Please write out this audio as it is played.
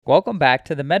Welcome back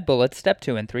to the MedBullets Step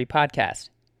 2 and 3 podcast.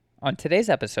 On today's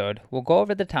episode, we'll go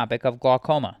over the topic of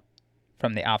glaucoma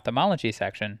from the ophthalmology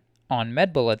section on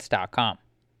medbullets.com.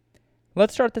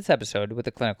 Let's start this episode with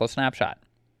a clinical snapshot.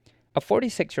 A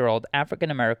 46-year-old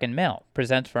African-American male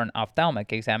presents for an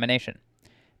ophthalmic examination.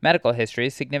 Medical history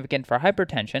is significant for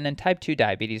hypertension and type 2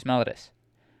 diabetes mellitus.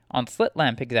 On slit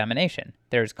lamp examination,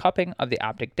 there is cupping of the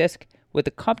optic disc with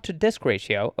a cup-to-disc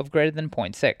ratio of greater than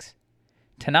 0.6.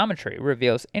 Tonometry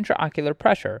reveals intraocular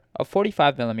pressure of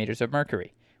 45 millimeters of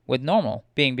mercury, with normal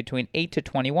being between 8 to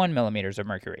 21 millimeters of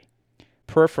mercury.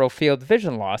 Peripheral field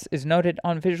vision loss is noted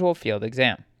on visual field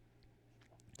exam.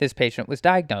 This patient was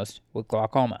diagnosed with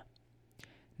glaucoma.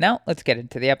 Now let's get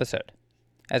into the episode.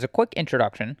 As a quick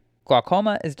introduction,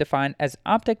 glaucoma is defined as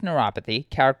optic neuropathy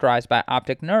characterized by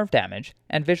optic nerve damage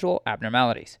and visual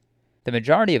abnormalities. The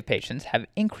majority of patients have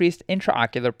increased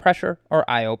intraocular pressure or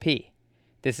IOP.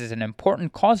 This is an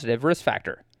important causative risk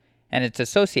factor, and it's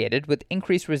associated with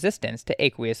increased resistance to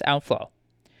aqueous outflow.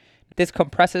 This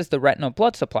compresses the retinal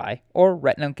blood supply, or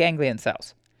retinal ganglion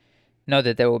cells. Know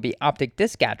that there will be optic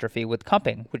disc atrophy with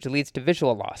cupping, which leads to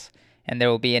visual loss, and there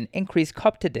will be an increased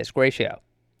cup-to-disc ratio.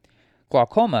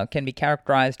 Glaucoma can be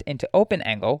characterized into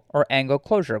open-angle or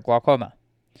angle-closure glaucoma.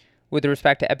 With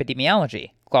respect to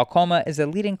epidemiology, glaucoma is a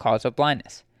leading cause of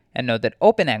blindness, and note that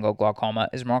open-angle glaucoma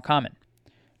is more common.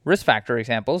 Risk factor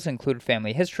examples include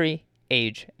family history,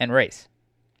 age, and race.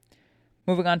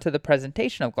 Moving on to the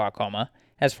presentation of glaucoma,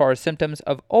 as far as symptoms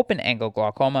of open-angle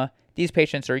glaucoma, these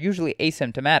patients are usually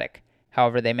asymptomatic.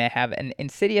 However, they may have an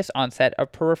insidious onset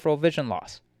of peripheral vision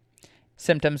loss.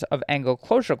 Symptoms of angle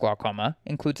closure glaucoma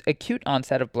includes acute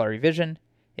onset of blurry vision,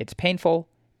 it's painful,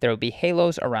 there will be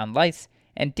halos around lights,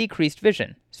 and decreased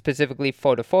vision, specifically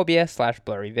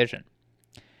photophobia/blurry vision.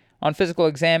 On physical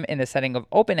exam in the setting of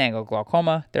open-angle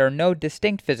glaucoma, there are no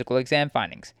distinct physical exam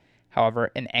findings.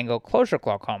 However, in angle closure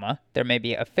glaucoma, there may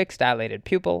be a fixed dilated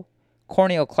pupil,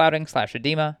 corneal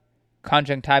clouding/edema,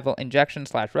 conjunctival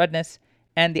injection/redness,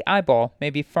 and the eyeball may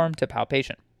be firm to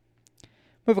palpation.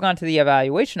 Moving on to the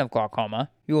evaluation of glaucoma,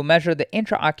 you will measure the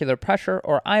intraocular pressure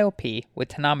or IOP with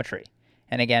tonometry,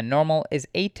 and again, normal is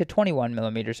 8 to 21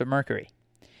 millimeters of mercury.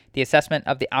 The assessment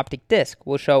of the optic disc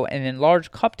will show an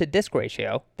enlarged cup-to-disc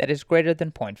ratio that is greater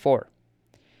than 0.4.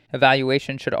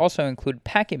 Evaluation should also include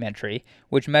pachymetry,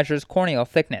 which measures corneal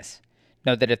thickness.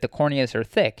 Note that if the corneas are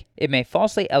thick, it may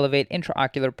falsely elevate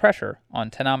intraocular pressure on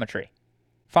tonometry.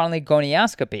 Finally,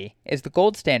 gonioscopy is the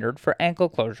gold standard for angle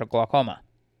closure glaucoma.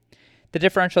 The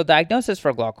differential diagnosis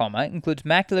for glaucoma includes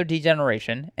macular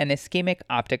degeneration and ischemic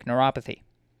optic neuropathy.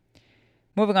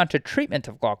 Moving on to treatment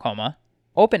of glaucoma,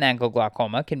 open-angle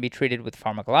glaucoma can be treated with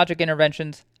pharmacologic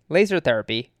interventions, laser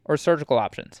therapy, or surgical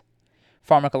options.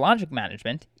 Pharmacologic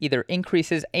management either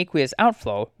increases aqueous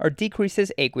outflow or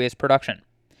decreases aqueous production.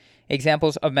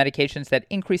 Examples of medications that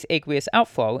increase aqueous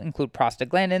outflow include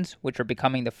prostaglandins, which are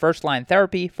becoming the first-line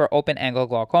therapy for open-angle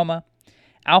glaucoma,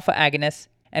 alpha agonists,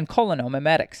 and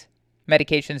cholinomimetics.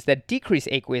 Medications that decrease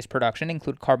aqueous production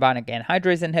include carbonic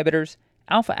anhydrase inhibitors,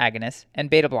 alpha agonists, and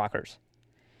beta blockers.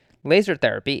 Laser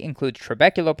therapy includes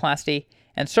trabeculoplasty,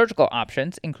 and surgical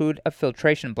options include a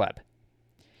filtration bleb.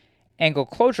 Angle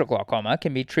closure glaucoma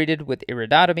can be treated with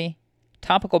iridotomy,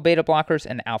 topical beta blockers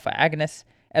and alpha agonists,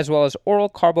 as well as oral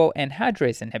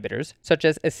carboanhydrase inhibitors such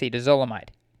as acetazolamide.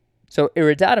 So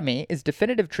iridotomy is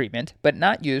definitive treatment but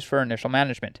not used for initial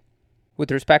management. With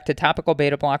respect to topical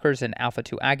beta blockers and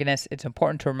alpha-2 agonists, it's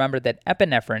important to remember that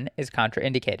epinephrine is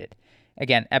contraindicated.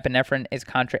 Again, epinephrine is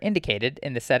contraindicated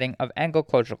in the setting of angle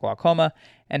closure glaucoma,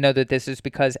 and know that this is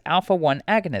because alpha-1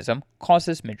 agonism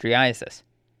causes mydriasis.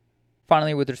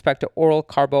 Finally, with respect to oral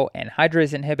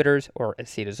carboanhydrase inhibitors or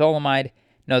acetazolamide,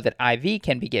 know that IV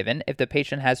can be given if the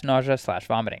patient has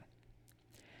nausea/vomiting.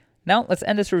 Now, let's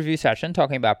end this review session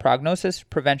talking about prognosis,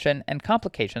 prevention, and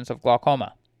complications of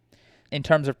glaucoma. In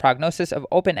terms of prognosis of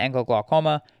open-angle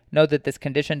glaucoma, know that this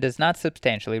condition does not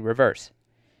substantially reverse.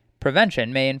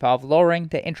 Prevention may involve lowering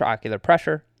the intraocular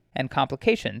pressure, and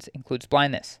complications includes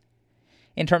blindness.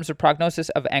 In terms of prognosis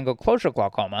of angle closure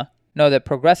glaucoma, know that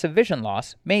progressive vision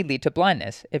loss may lead to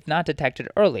blindness if not detected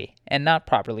early and not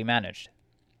properly managed.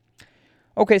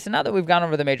 Okay, so now that we've gone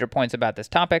over the major points about this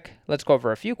topic, let's go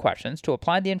over a few questions to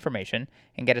apply the information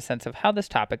and get a sense of how this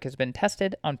topic has been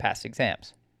tested on past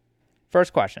exams.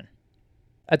 First question.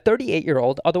 A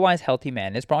 38-year-old otherwise healthy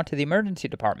man is brought to the emergency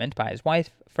department by his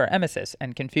wife for emesis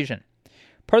and confusion.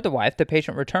 Per the wife, the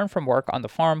patient returned from work on the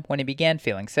farm when he began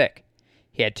feeling sick.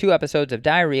 He had 2 episodes of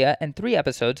diarrhea and 3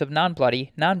 episodes of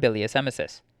non-bloody, non-bilious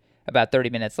emesis. About 30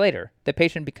 minutes later, the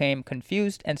patient became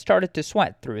confused and started to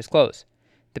sweat through his clothes.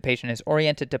 The patient is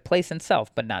oriented to place and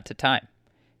self, but not to time.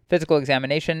 Physical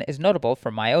examination is notable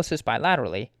for miosis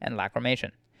bilaterally and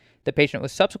lacrimation. The patient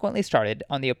was subsequently started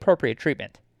on the appropriate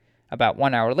treatment. About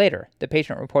 1 hour later, the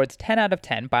patient reports 10 out of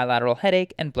 10 bilateral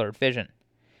headache and blurred vision.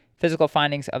 Physical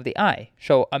findings of the eye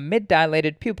show a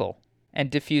mid-dilated pupil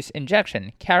and diffuse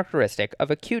injection characteristic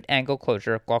of acute angle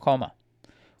closure glaucoma.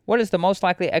 What is the most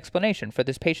likely explanation for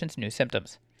this patient's new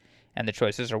symptoms? And the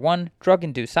choices are 1.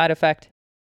 Drug-induced side effect,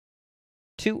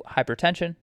 2.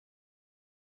 Hypertension,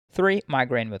 3.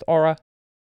 Migraine with aura,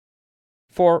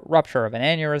 4. Rupture of an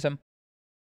aneurysm,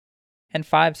 and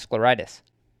 5. Scleritis.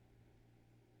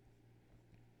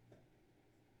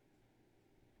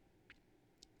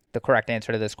 The correct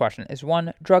answer to this question is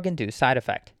 1. Drug-induced side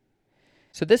effect.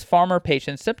 So this farmer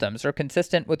patient's symptoms are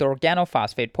consistent with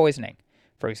organophosphate poisoning.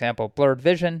 For example, blurred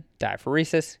vision,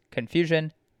 diaphoresis,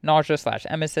 confusion,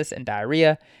 nausea/emesis, and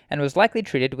diarrhea, and was likely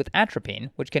treated with atropine,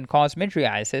 which can cause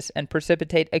mydriasis and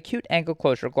precipitate acute angle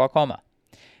closure glaucoma.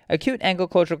 Acute angle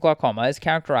closure glaucoma is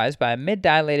characterized by a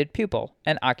mid-dilated pupil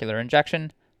and ocular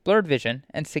injection, blurred vision,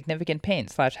 and significant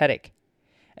pain/headache.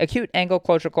 Acute angle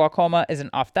closure glaucoma is an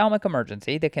ophthalmic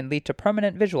emergency that can lead to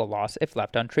permanent visual loss if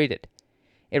left untreated.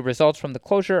 It results from the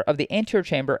closure of the anterior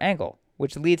chamber angle,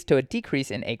 which leads to a decrease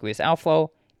in aqueous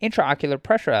outflow, intraocular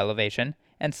pressure elevation,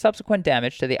 and subsequent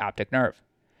damage to the optic nerve.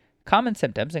 Common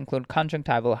symptoms include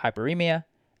conjunctival hyperemia,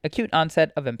 acute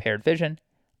onset of impaired vision,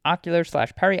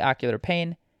 ocular/periocular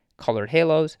pain, colored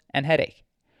halos, and headache.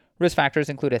 Risk factors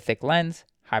include a thick lens,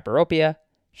 hyperopia,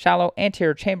 shallow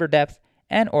anterior chamber depth,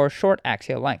 and or short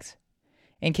axial lengths.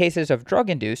 In cases of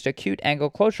drug-induced acute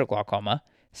angle closure glaucoma,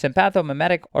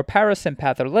 sympathomimetic or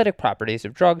parasympatholytic properties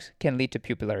of drugs can lead to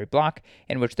pupillary block,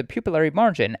 in which the pupillary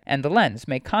margin and the lens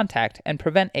may contact and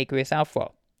prevent aqueous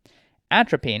outflow.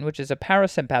 Atropine, which is a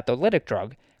parasympatholytic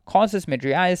drug, causes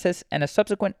mydriasis and a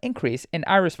subsequent increase in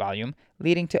iris volume,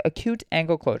 leading to acute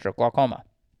angle closure glaucoma.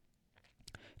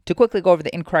 To quickly go over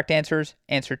the incorrect answers,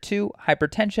 answer 2,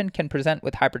 hypertension can present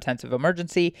with hypertensive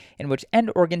emergency in which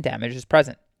end organ damage is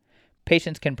present.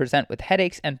 Patients can present with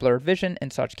headaches and blurred vision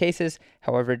in such cases,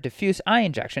 however, diffuse eye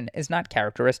injection is not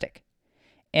characteristic.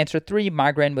 Answer 3,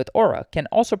 migraine with aura, can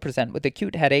also present with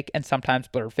acute headache and sometimes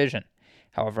blurred vision.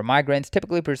 However, migraines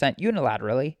typically present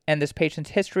unilaterally, and this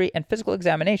patient's history and physical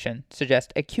examination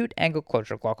suggest acute angle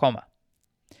closure glaucoma.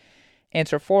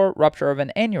 Answer 4, rupture of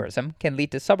an aneurysm, can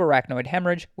lead to subarachnoid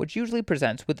hemorrhage, which usually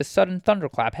presents with a sudden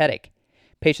thunderclap headache.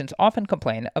 Patients often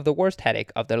complain of the worst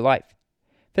headache of their life.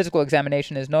 Physical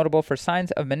examination is notable for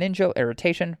signs of meningeal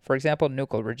irritation, for example,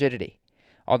 nuchal rigidity.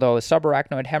 Although a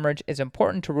subarachnoid hemorrhage is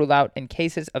important to rule out in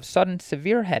cases of sudden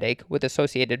severe headache with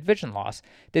associated vision loss,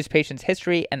 this patient's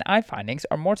history and eye findings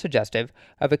are more suggestive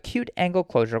of acute angle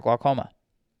closure glaucoma.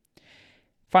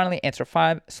 Finally, answer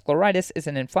 5, scleritis is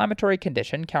an inflammatory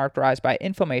condition characterized by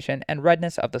inflammation and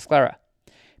redness of the sclera.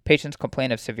 Patients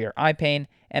complain of severe eye pain,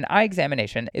 and eye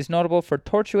examination is notable for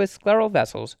tortuous scleral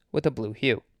vessels with a blue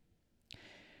hue.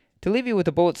 To leave you with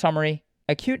a bullet summary,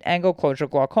 acute angle closure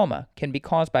glaucoma can be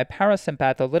caused by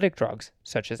parasympatholytic drugs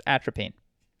such as atropine.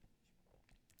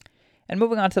 And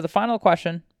moving on to the final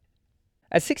question,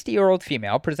 a 60-year-old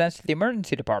female presents to the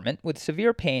emergency department with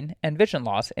severe pain and vision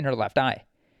loss in her left eye.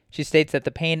 She states that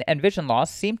the pain and vision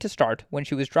loss seemed to start when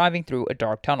she was driving through a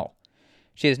dark tunnel.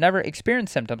 She has never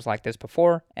experienced symptoms like this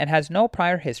before and has no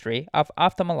prior history of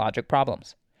ophthalmologic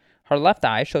problems. Her left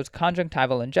eye shows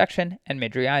conjunctival injection and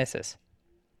mydriasis.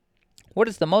 What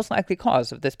is the most likely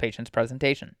cause of this patient's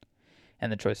presentation?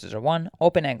 And the choices are 1,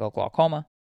 open angle glaucoma,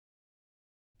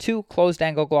 2, closed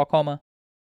angle glaucoma,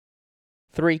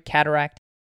 3, cataract,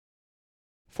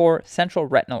 4, central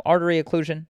retinal artery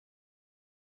occlusion,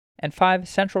 and 5,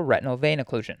 central retinal vein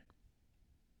occlusion.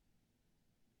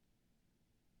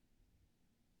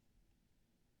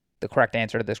 The correct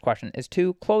answer to this question is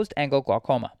 2, closed angle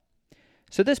glaucoma.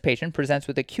 So this patient presents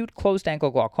with acute closed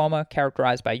angle glaucoma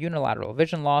characterized by unilateral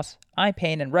vision loss, eye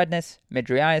pain and redness,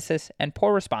 mydriasis, and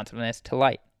poor responsiveness to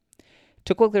light.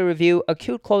 To quickly review,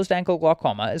 acute closed angle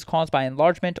glaucoma is caused by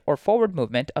enlargement or forward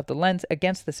movement of the lens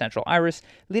against the central iris,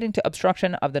 leading to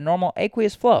obstruction of the normal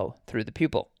aqueous flow through the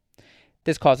pupil.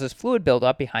 This causes fluid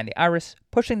buildup behind the iris,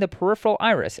 pushing the peripheral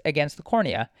iris against the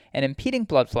cornea and impeding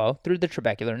blood flow through the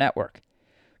trabecular network.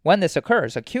 When this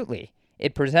occurs acutely,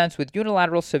 it presents with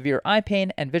unilateral severe eye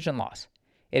pain and vision loss.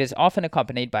 It is often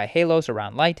accompanied by halos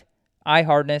around light, eye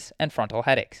hardness, and frontal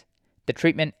headaches. The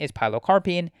treatment is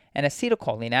pilocarpine, an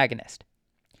acetylcholine agonist.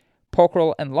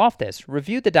 Pockrell and Loftus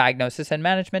reviewed the diagnosis and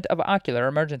management of ocular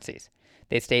emergencies.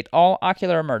 They state all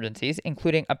ocular emergencies,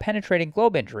 including a penetrating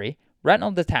globe injury,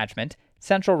 retinal detachment,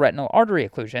 central retinal artery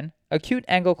occlusion, acute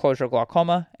angle closure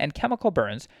glaucoma, and chemical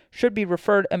burns, should be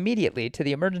referred immediately to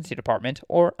the emergency department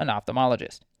or an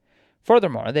ophthalmologist.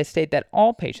 Furthermore, they state that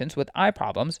all patients with eye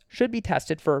problems should be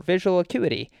tested for visual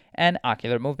acuity and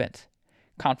ocular movements.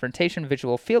 Confrontation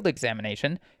visual field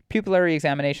examination, pupillary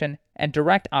examination, and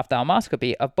direct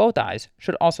ophthalmoscopy of both eyes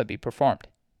should also be performed.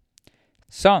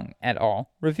 Sung et al.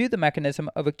 Review the mechanism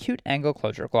of acute angle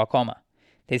closure glaucoma.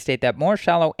 They state that more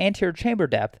shallow anterior chamber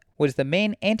depth was the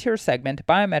main anterior segment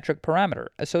biometric parameter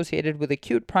associated with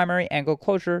acute primary angle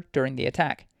closure during the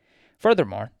attack.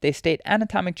 Furthermore, they state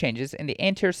anatomic changes in the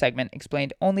anterior segment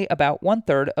explained only about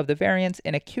 1/3 of the variance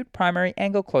in acute primary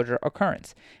angle closure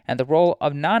occurrence, and the role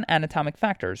of non-anatomic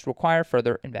factors require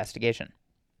further investigation.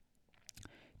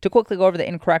 To quickly go over the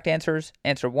incorrect answers,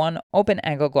 answer 1, open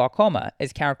angle glaucoma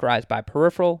is characterized by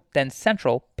peripheral, then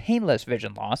central, painless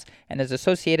vision loss and is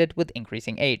associated with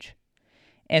increasing age.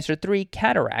 Answer 3,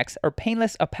 cataracts are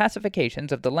painless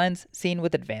opacifications of the lens seen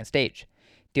with advanced age.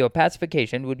 The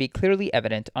opacification would be clearly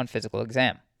evident on physical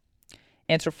exam.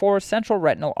 Answer 4, central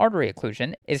retinal artery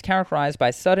occlusion is characterized by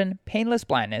sudden, painless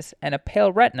blindness and a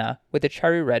pale retina with a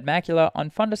cherry red macula on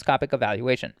fundoscopic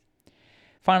evaluation.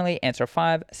 Finally, answer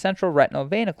 5, central retinal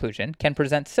vein occlusion can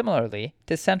present similarly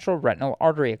to central retinal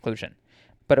artery occlusion,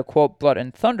 but a quote blood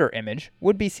and thunder image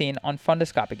would be seen on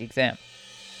fundoscopic exam.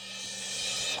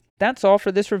 That's all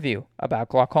for this review about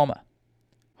glaucoma.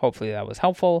 Hopefully that was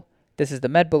helpful. This is the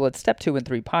MedBullets Step 2 and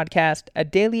 3 podcast, a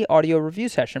daily audio review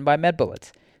session by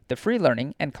MedBullets, the free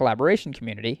learning and collaboration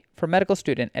community for medical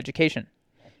student education.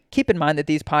 Keep in mind that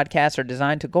these podcasts are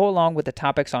designed to go along with the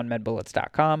topics on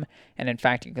medbullets.com, and in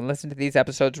fact, you can listen to these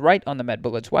episodes right on the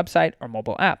MedBullets website or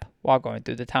mobile app while going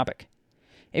through the topic.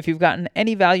 If you've gotten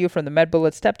any value from the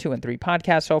MedBullets Step 2 and 3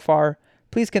 podcast so far,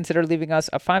 please consider leaving us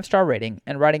a 5-star rating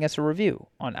and writing us a review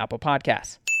on Apple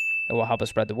Podcasts. It will help us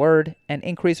spread the word and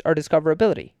increase our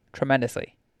discoverability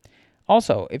tremendously.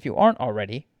 Also, if you aren't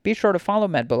already, be sure to follow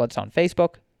MedBullets on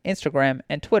Facebook, Instagram,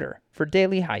 and Twitter for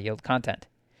daily high-yield content.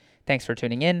 Thanks for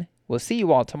tuning in. We'll see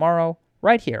you all tomorrow,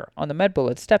 right here on the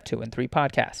MedBullets Step 2 and 3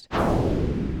 podcast.